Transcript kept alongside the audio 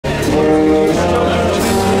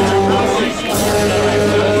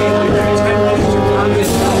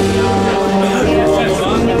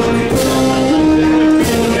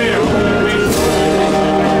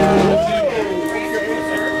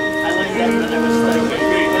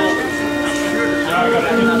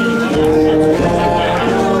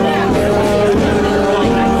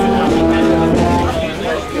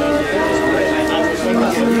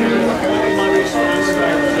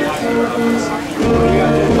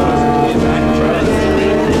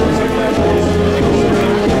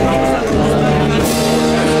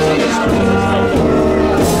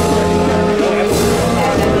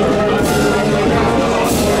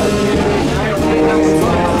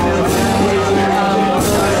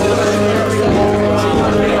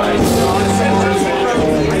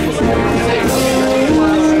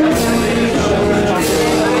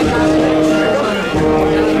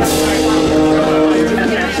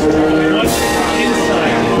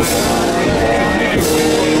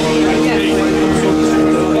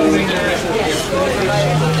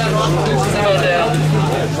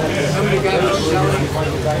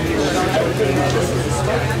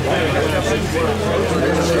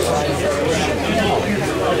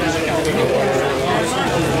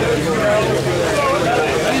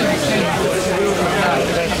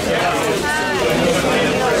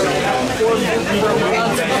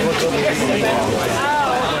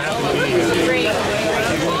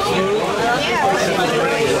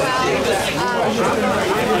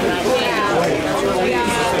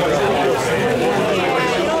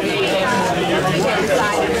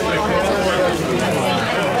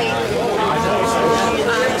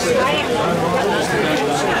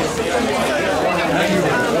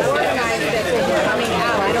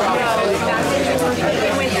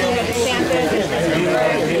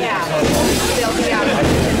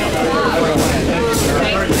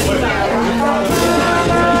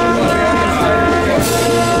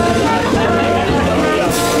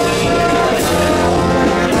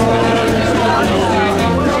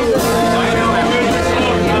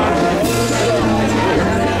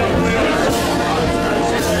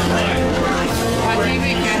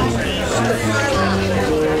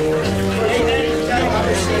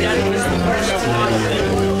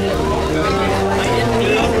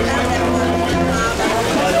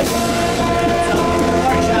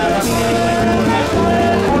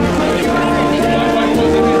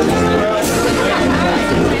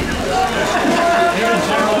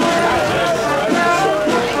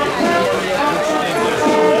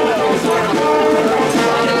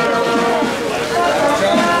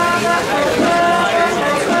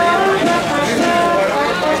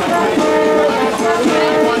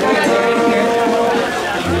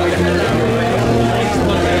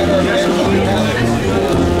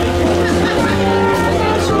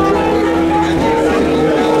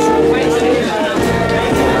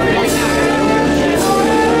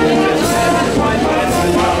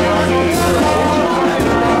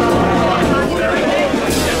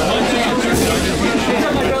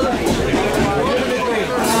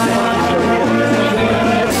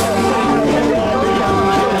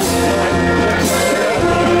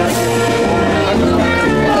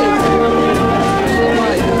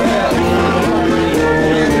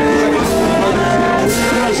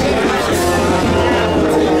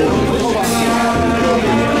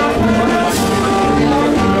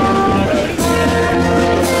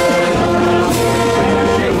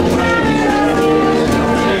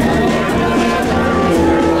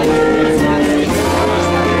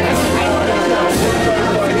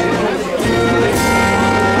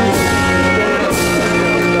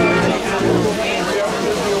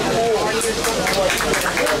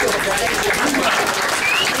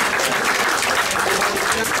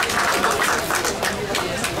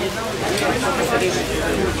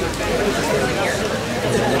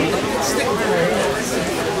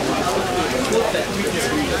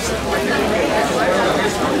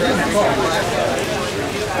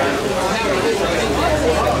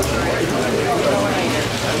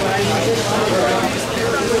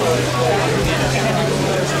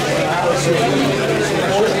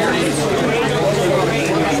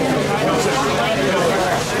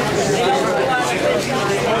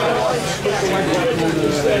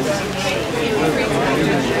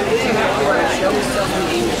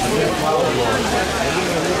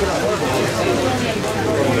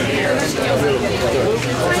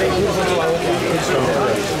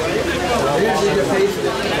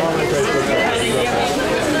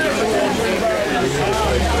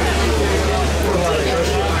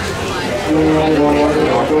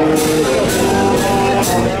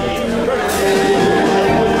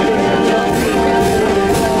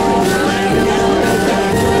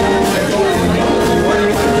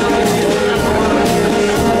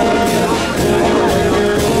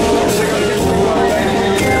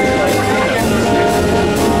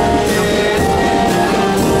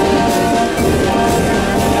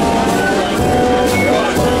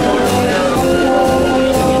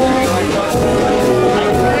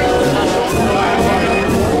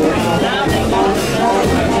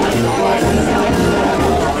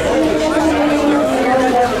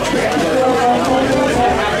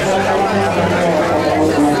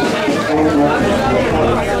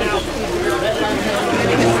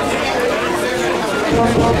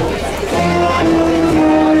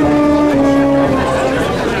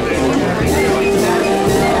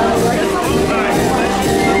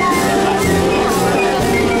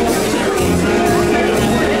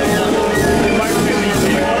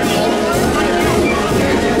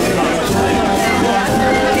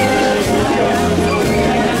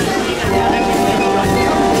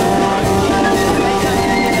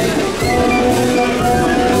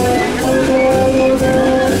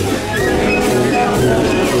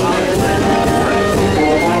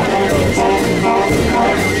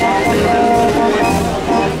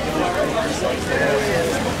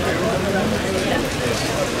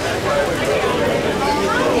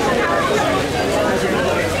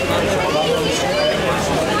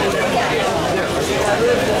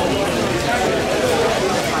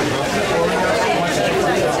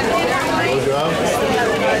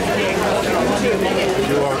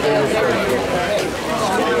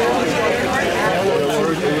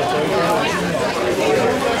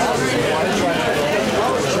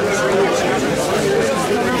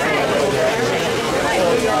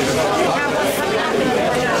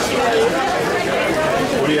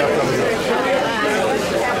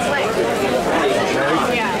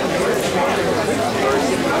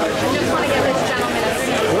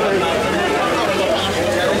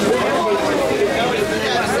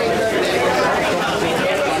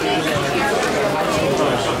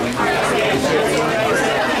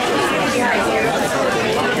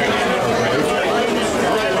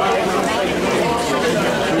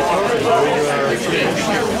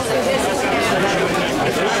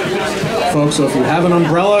folks. So if you have an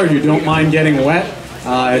umbrella or you don't mind getting wet,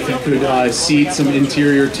 if you could cede some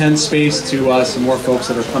interior tent space to some more folks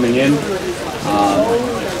that are coming in.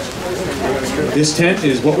 This tent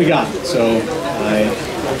is what we got, so I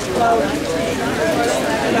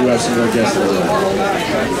do have some more guests there.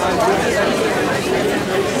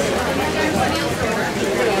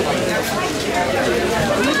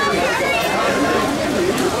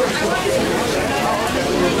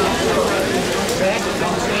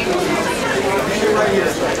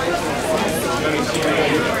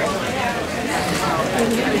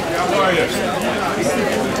 How are you?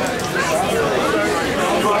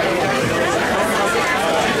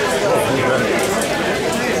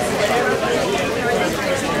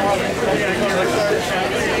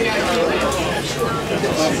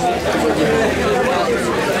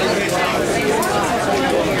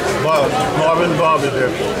 Marvin Bob is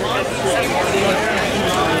there.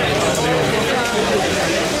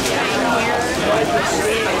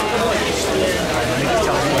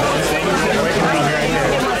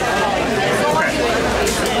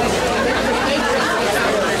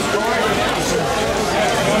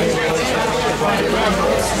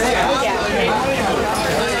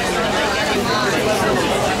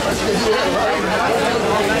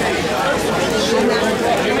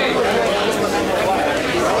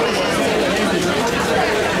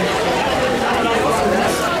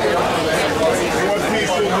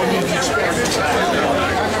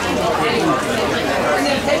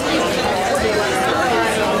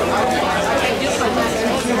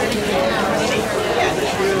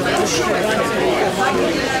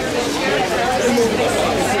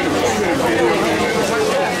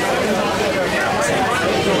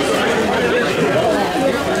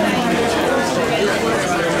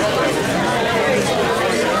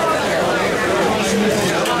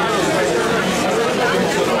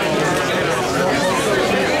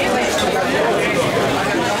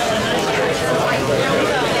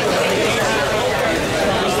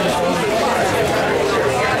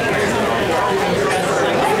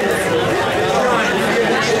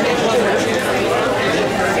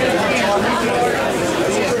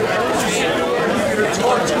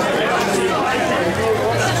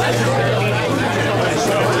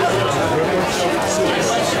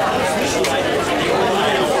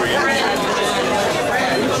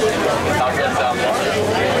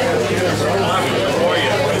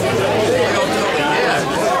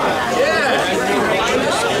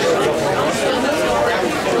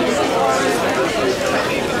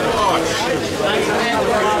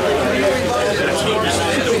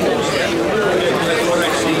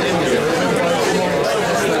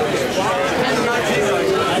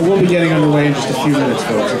 We'll be getting underway in just a few minutes,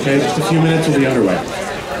 folks, okay? Just a few minutes, we'll be underway.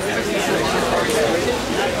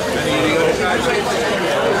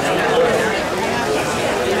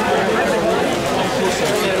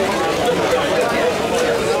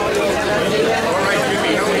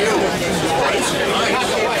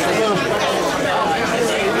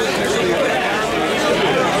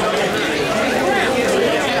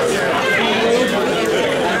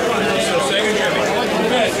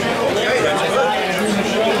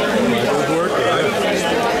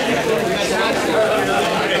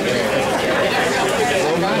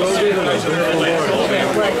 Lord.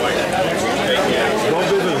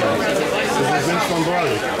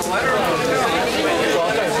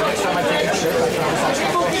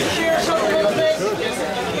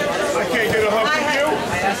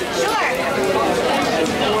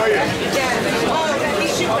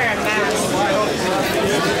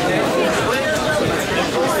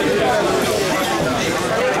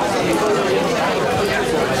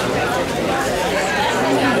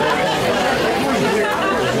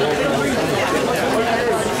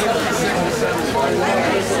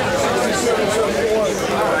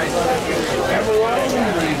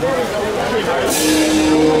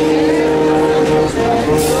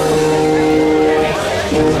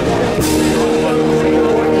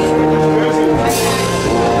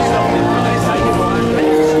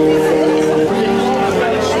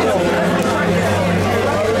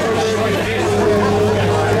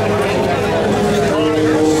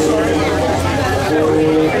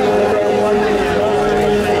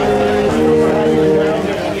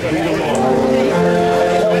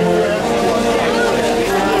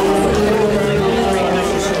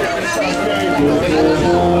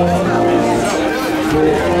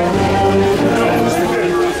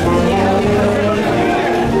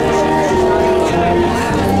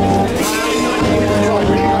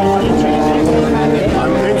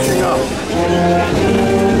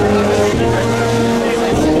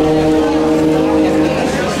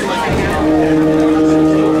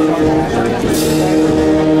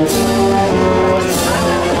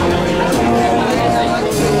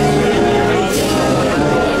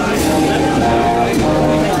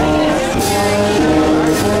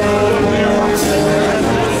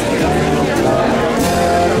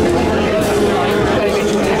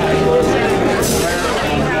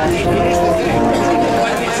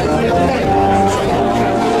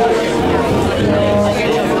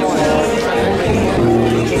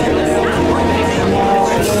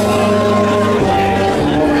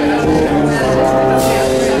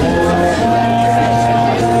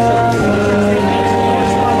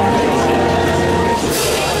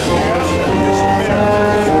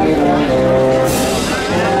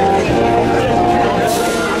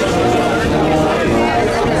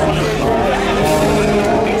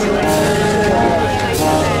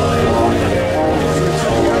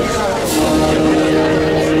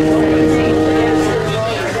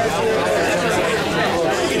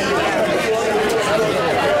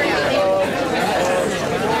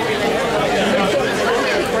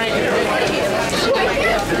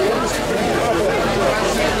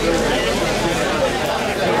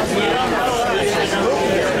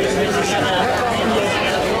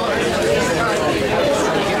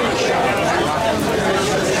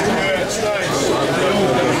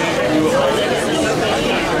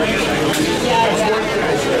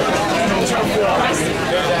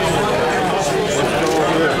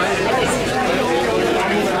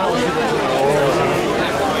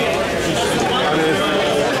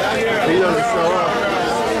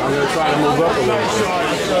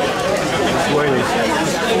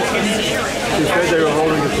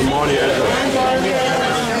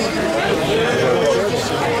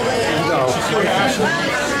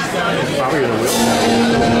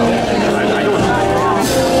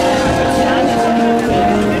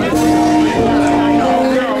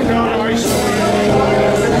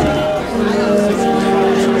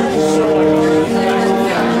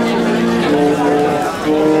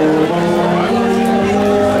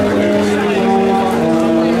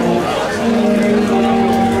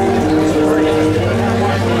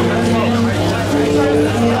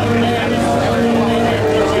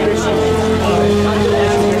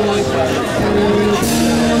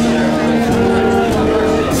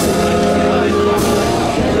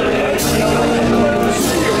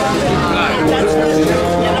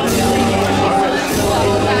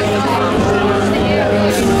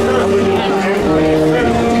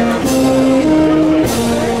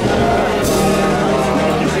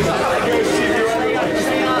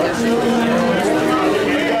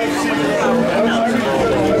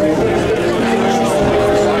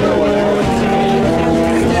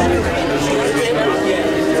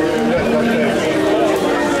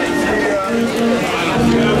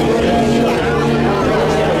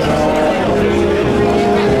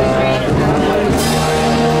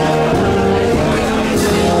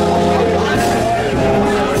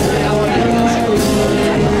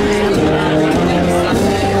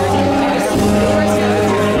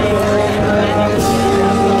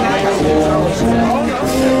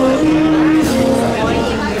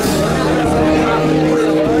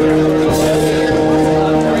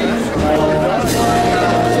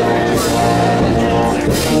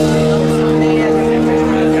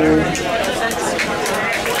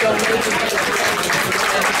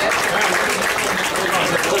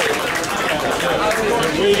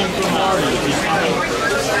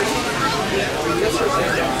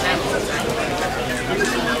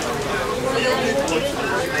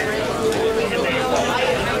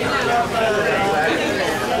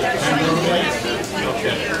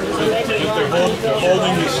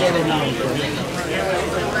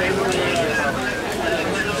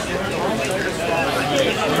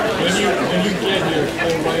 When you get here,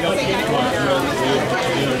 pull right up to the front.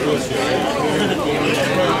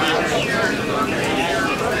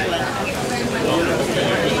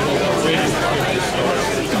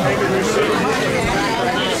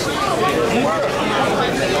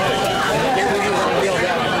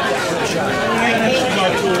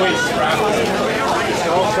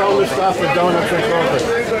 Tell them to stop for donuts and coffee.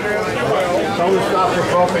 Tell them to stop for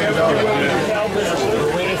coffee and donuts.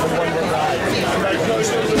 We're waiting for one more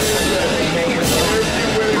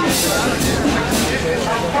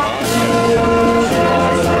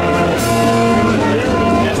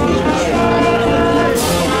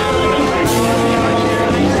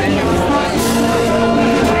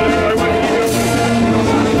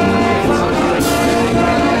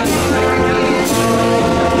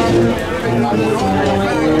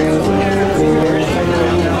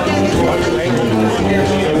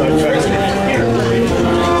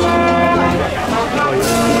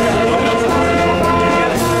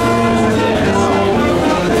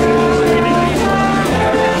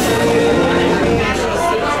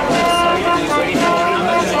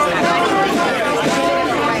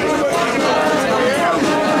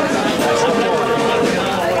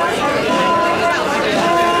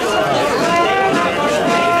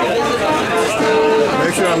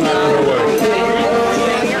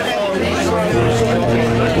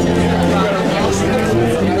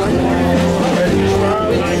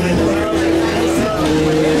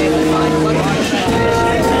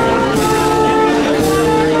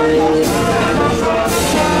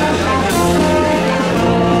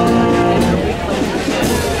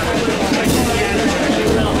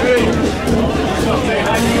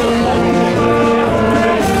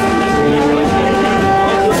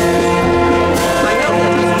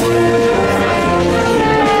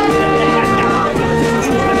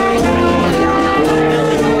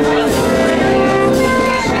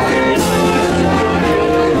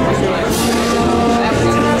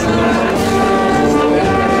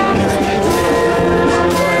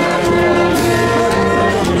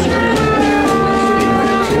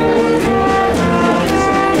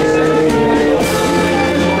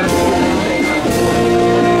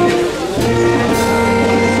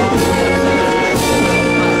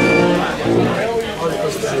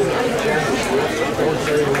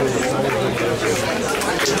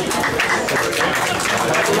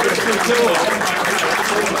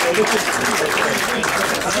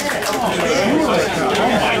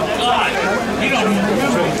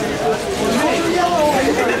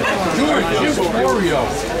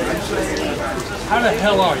How the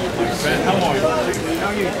hell are you, my friend? How are you?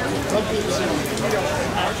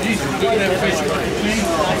 Jesus, look at that face.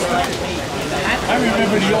 I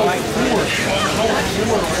remember the old Ford.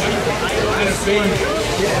 And a baby.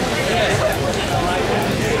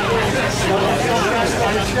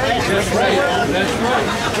 That's right. That's right.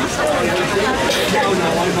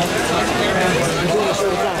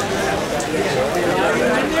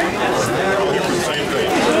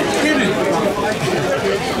 Kidding.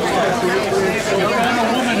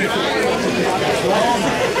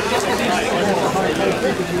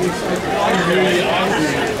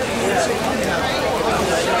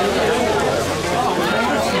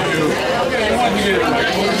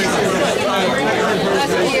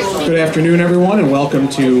 Good afternoon, everyone, and welcome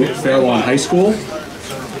to Fair Lawn High School.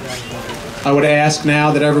 I would ask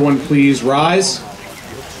now that everyone please rise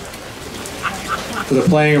for the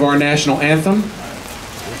playing of our national anthem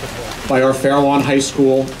by our Fair Lawn High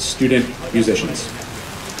School student musicians.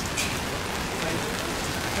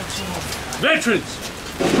 Veterans,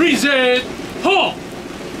 present home.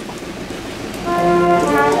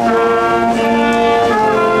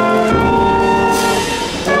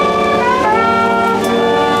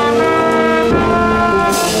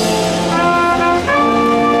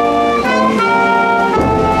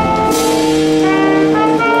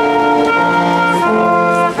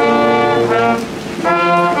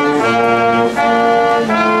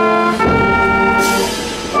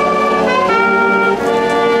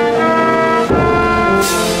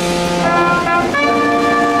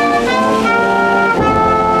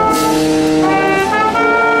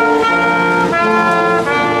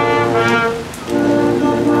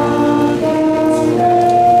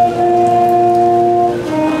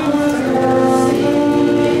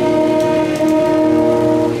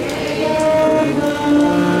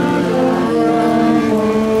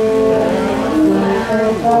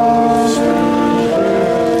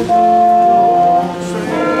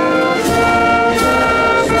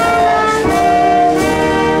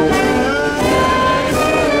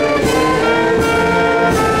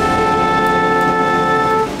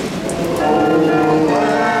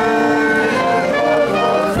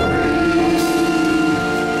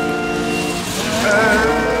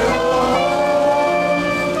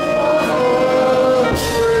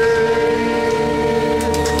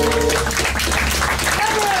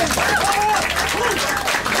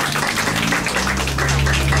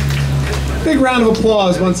 Big round of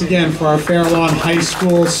applause once again for our Fair Lawn High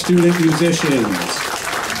School student musicians.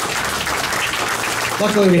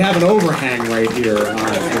 Luckily, we have an overhang right here for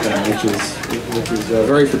them, which is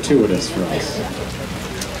very fortuitous for us.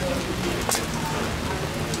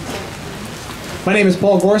 My name is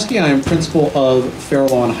Paul Gorski. I am principal of Fair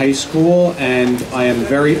Lawn High School, and I am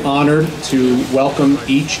very honored to welcome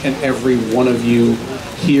each and every one of you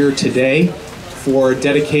here today for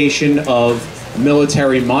dedication of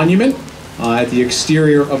military monument at the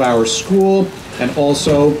exterior of our school, and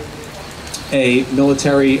also a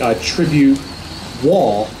military tribute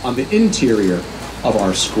wall on the interior of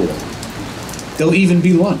our school. There'll even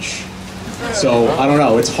be lunch. So I don't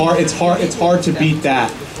know. It's hard to beat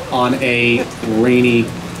that on a rainy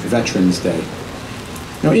Veterans Day.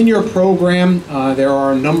 Now, in your program, there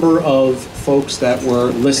are a number of folks that were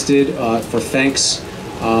listed for thanks.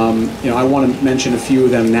 I want to mention a few of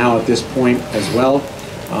them now at this point as well.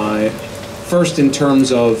 First, in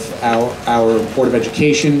terms of our Board of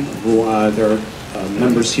Education, who there are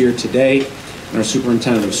members here today, and our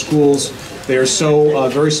Superintendent of Schools. They are so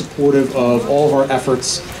very supportive of all of our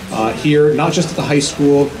efforts here, not just at the high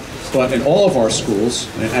school, but in all of our schools,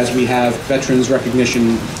 as we have veterans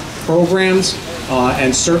recognition programs,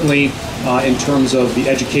 and certainly in terms of the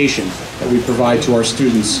education that we provide to our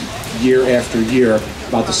students year after year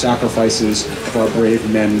about the sacrifices of our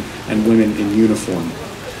brave men and women in uniform.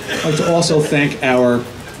 I'd like to also thank our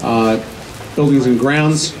buildings and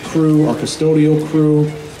grounds crew, our custodial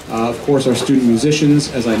crew, of course our student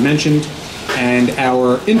musicians, as I mentioned, and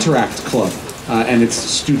our Interact Club and its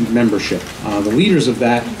student membership. The leaders of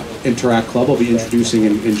that Interact Club I'll be introducing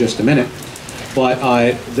in just a minute, but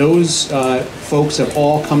those folks have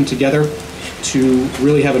all come together to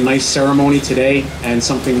really have a nice ceremony today and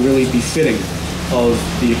something really befitting of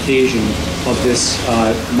the occasion of this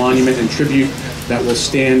monument and tribute that will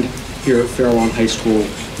stand here at Fair Lawn High School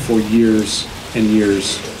for years and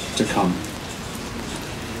years to come.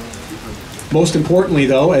 Most importantly,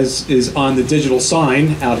 though, as is on the digital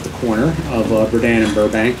sign out at the corner of Berdan and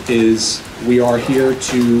Burbank, is we are here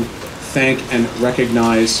to thank and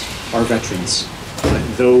recognize our veterans,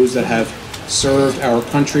 those that have served our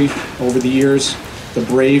country over the years, the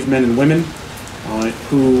brave men and women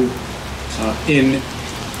who in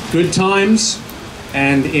good times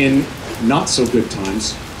and in not so good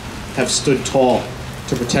times have stood tall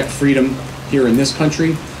to protect freedom here in this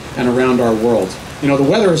country and around our world. You know, the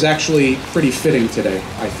weather is actually pretty fitting today,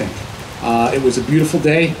 I think. It was a beautiful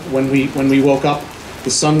day when we woke up.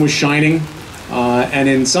 The sun was shining, and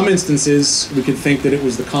in some instances, we could think that it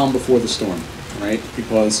was the calm before the storm, right?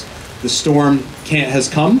 Because the storm has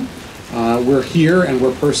come. We're here and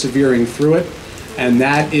we're persevering through it, and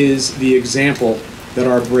that is the example that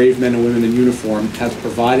our brave men and women in uniform have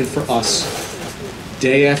provided for us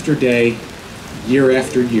day after day, year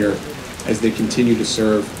after year, as they continue to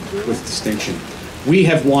serve with distinction. We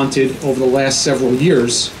have wanted, over the last several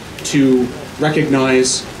years, to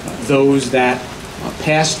recognize those that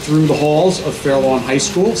passed through the halls of Fair Lawn High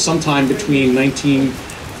School sometime between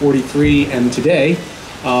 1943 and today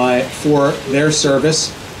for their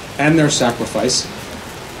service and their sacrifice.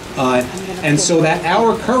 And so that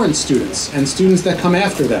our current students and students that come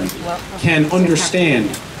after them can understand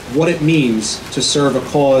what it means to serve a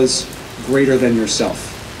cause greater than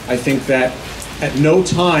yourself. I think that at no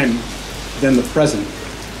time than the present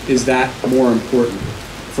is that more important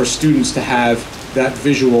for students to have that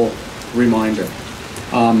visual reminder.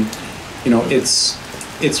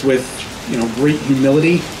 It's with great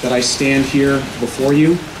humility that I stand here before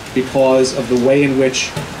you because of the way in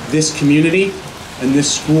which this community and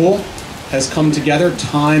this school has come together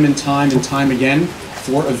time and time and time again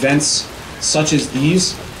for events such as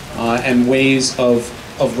these and ways of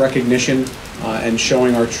recognition and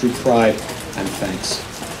showing our true pride and thanks.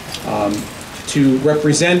 To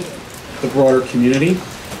represent the broader community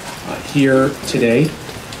here today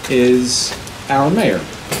is our mayor,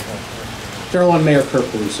 Fair Lawn Mayor Kirk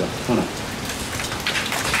Peluso. Come on up.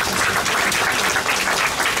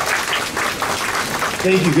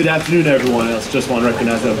 Thank you. Good afternoon, everyone. I just want to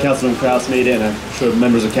recognize that Councilman Kraus made it, and I'm sure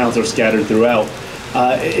members of council are scattered throughout.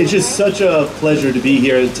 It's just such a pleasure to be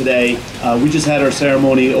here today. We just had our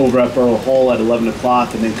ceremony over at Borough Hall at 11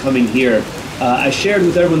 o'clock, and then coming here, I shared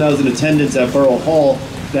with everyone that was in attendance at Borough Hall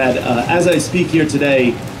that as I speak here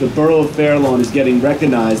today, the Borough of Fair Lawn is getting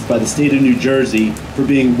recognized by the state of New Jersey for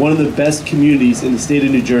being one of the best communities in the state of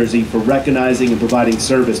New Jersey for recognizing and providing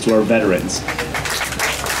service to our veterans.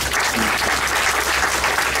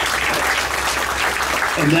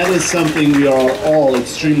 And that is something we are all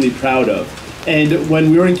extremely proud of. And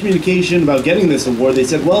when we were in communication about getting this award, they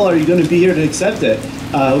said, well, are you going to be here to accept it?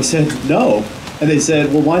 We said, no. And they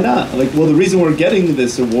said, well, why not? Like, well, the reason we're getting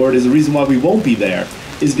this award is the reason why we won't be there,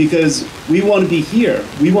 is because we want to be here.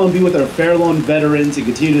 We want to be with our Fair Lawn veterans and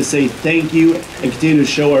continue to say thank you and continue to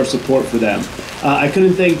show our support for them. I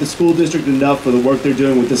couldn't thank the school district enough for the work they're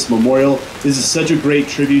doing with this memorial. This is such a great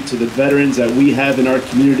tribute to the veterans that we have in our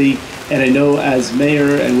community. And I know as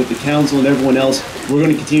mayor and with the council and everyone else, we're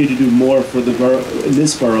going to continue to do more for the borough, in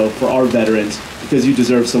this borough, for our veterans, because you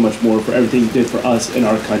deserve so much more for everything you did for us in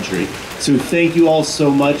our country. So thank you all so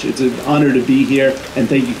much. It's an honor to be here, and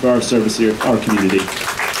thank you for our service here, our community.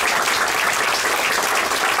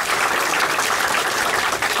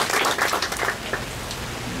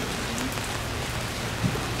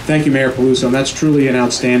 Thank you, Mayor Peluso, and that's truly an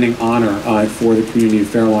outstanding honor for the community of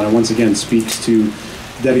Fair Lawn, and once again speaks to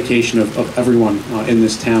dedication of everyone in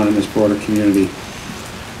this town and this broader community.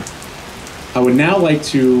 I would now like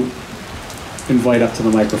to invite up to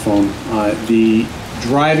the microphone the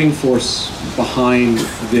driving force behind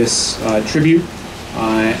this tribute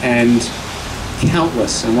and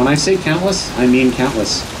countless, and when I say countless, I mean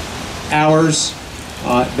countless, hours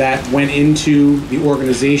that went into the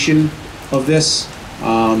organization of this.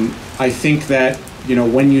 I think that, you know,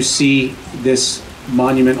 when you see this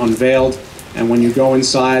monument unveiled and when you go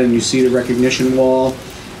inside and you see the recognition wall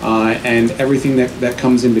and everything that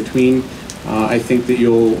comes in between, I think that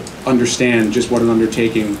you'll understand just what an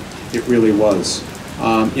undertaking it really was.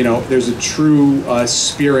 You know, there's a true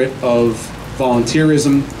spirit of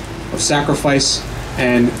volunteerism, of sacrifice,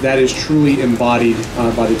 and that is truly embodied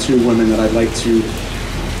by the two women that I'd like to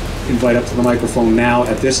invite up to the microphone now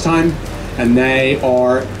at this time. And they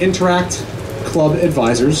are Interact Club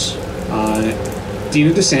advisors,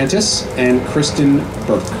 Dina DeSantis and Kristen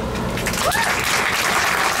Burke.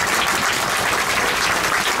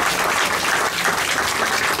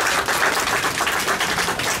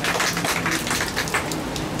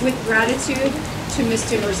 With gratitude to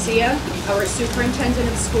Mr. Garcia, our Superintendent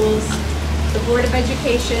of Schools, the Board of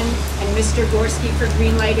Education, and Mr. Gorski for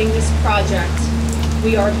greenlighting this project,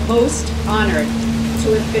 we are most honored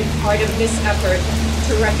to have been part of this effort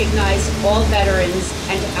to recognize all veterans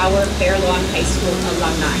and our Fair Lawn High School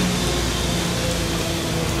alumni.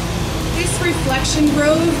 This reflection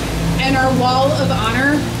grove and our wall of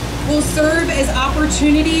honor will serve as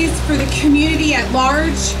opportunities for the community at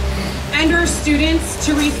large and our students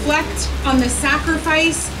to reflect on the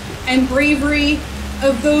sacrifice and bravery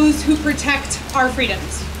of those who protect our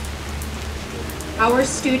freedoms. Our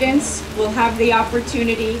students will have the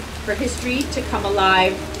opportunity for history to come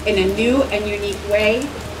alive in a new and unique way,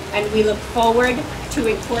 and we look forward to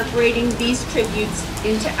incorporating these tributes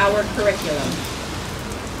into our curriculum.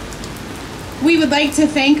 We would like to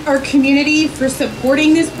thank our community for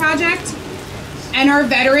supporting this project and our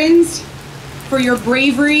veterans for your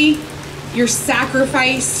bravery, your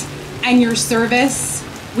sacrifice, and your service.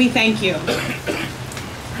 We thank you.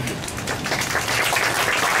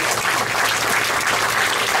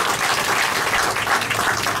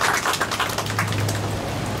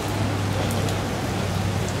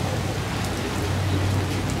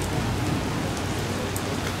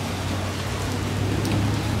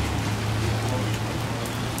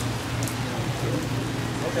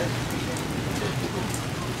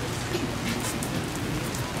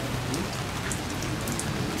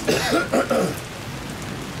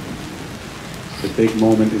 The big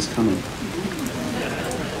moment is coming.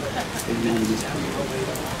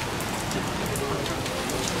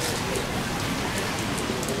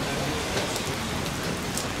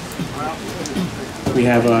 We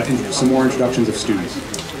have some more introductions of students.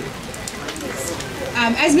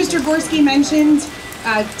 As Mr. Gorski mentioned,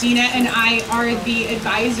 Dina and I are the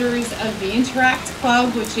advisors of the Interact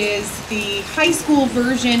Club, which is the high school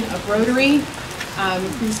version of Rotary,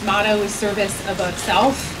 whose motto is service above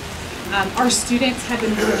self. Our students have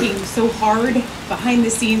been working so hard behind the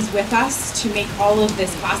scenes with us to make all of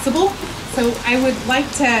this possible. So I would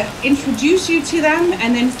like to introduce you to them,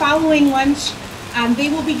 and then following lunch, they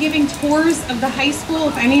will be giving tours of the high school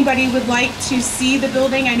if anybody would like to see the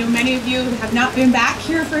building. I know many of you have not been back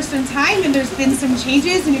here for some time, and there's been some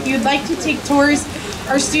changes, and if you'd like to take tours,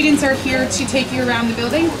 our students are here to take you around the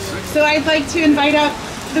building. So I'd like to invite up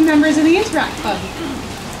the members of the Interact Club.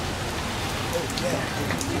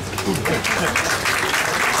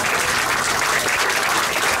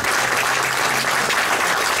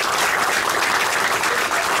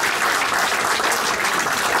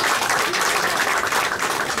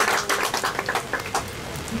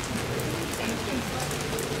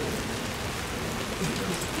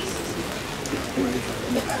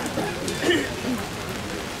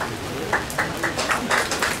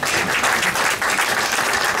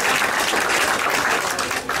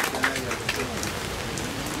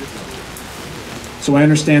 So I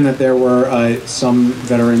understand that there were some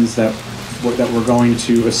veterans that were going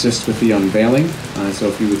to assist with the unveiling. So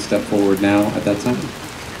if you would step forward now at that time.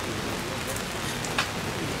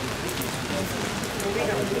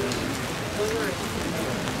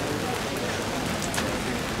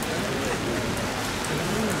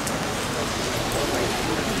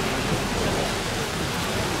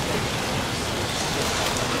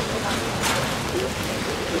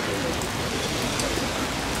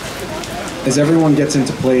 As everyone gets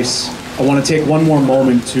into place, I want to take one more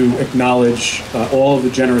moment to acknowledge all of the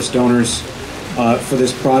generous donors for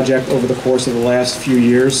this project over the course of the last few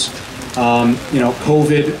years.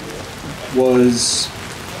 COVID was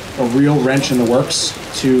a real wrench in the works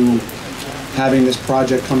to having this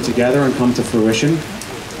project come together and come to fruition.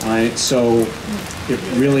 So it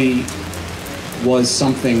really was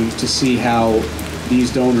something to see how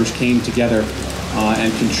these donors came together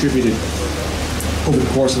and contributed over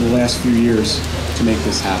the course of the last few years to make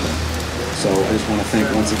this happen. So I just want to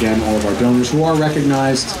thank once again all of our donors who are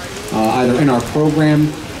recognized either in our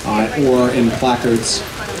program or in placards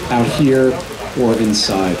out here or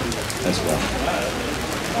inside as well.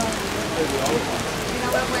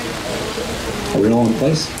 Are we all in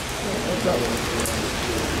place?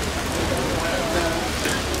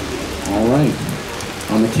 All right.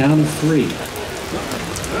 On the count of 3.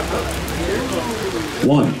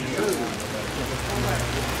 1,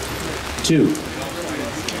 2,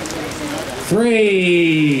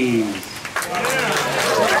 3.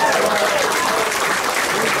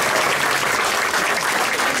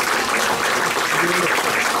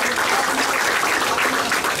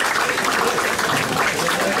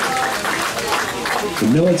 The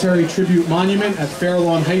Military Tribute Monument at Fair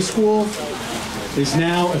Lawn High School is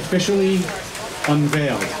now officially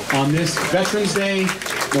unveiled on this Veterans Day,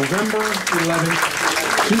 November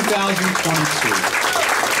 11th, 2022.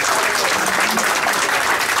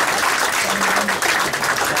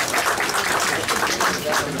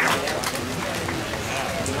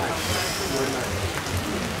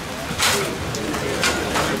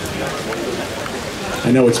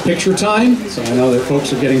 I know it's picture time, so I know that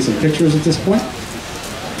folks are getting some pictures at this point.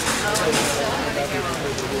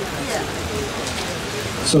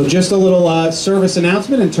 So just a little service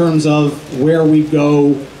announcement in terms of where we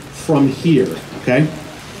go from here, okay?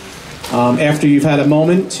 After you've had a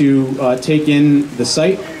moment to take in the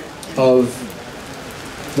site of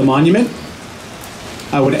the monument,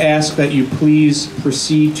 I would ask that you please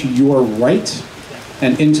proceed to your right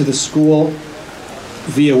and into the school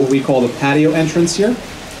via what we call the patio entrance here.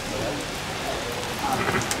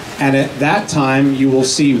 And at that time, you will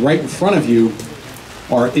see right in front of you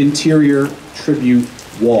our interior tribute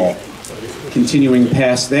wall. Continuing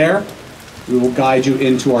past there, we will guide you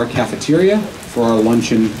into our cafeteria for our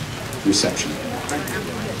luncheon reception.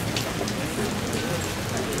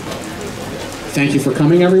 Thank you for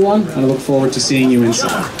coming, everyone, and I look forward to seeing you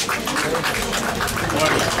inside.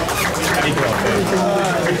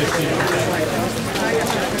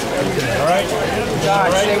 All right?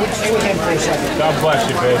 God, stay with him for a second. God bless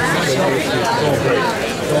you, babe. Doing great.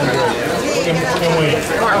 Doing great. Can we?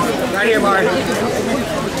 Mark, right here, Mark.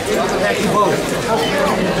 Thank you both.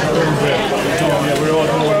 Doing great. Yeah, we're all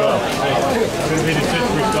doing well. I'm going to be the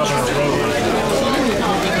district governor of Rotary.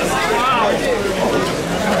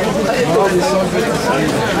 Oh, it's so good to see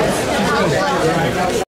you.